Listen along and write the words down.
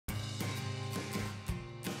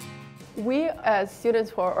We, as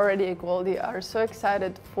students who are already at Goldey, are so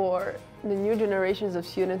excited for the new generations of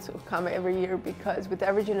students who come every year, because with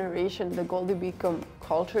every generation the Goldey-Beacom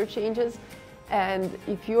culture changes. And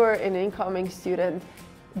if you are an incoming student,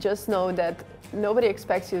 just know that nobody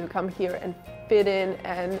expects you to come here and fit in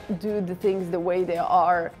and do the things the way they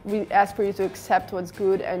are. We ask for you to accept what's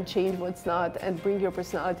good and change what's not, and bring your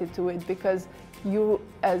personality to it, because you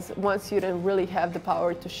as one student really have the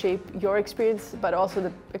power to shape your experience, but also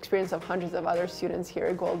the experience of hundreds of other students here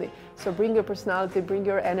at Goldey. So bring your personality, bring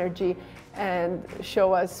your energy, and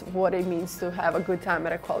show us what it means to have a good time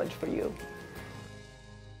at a college for you.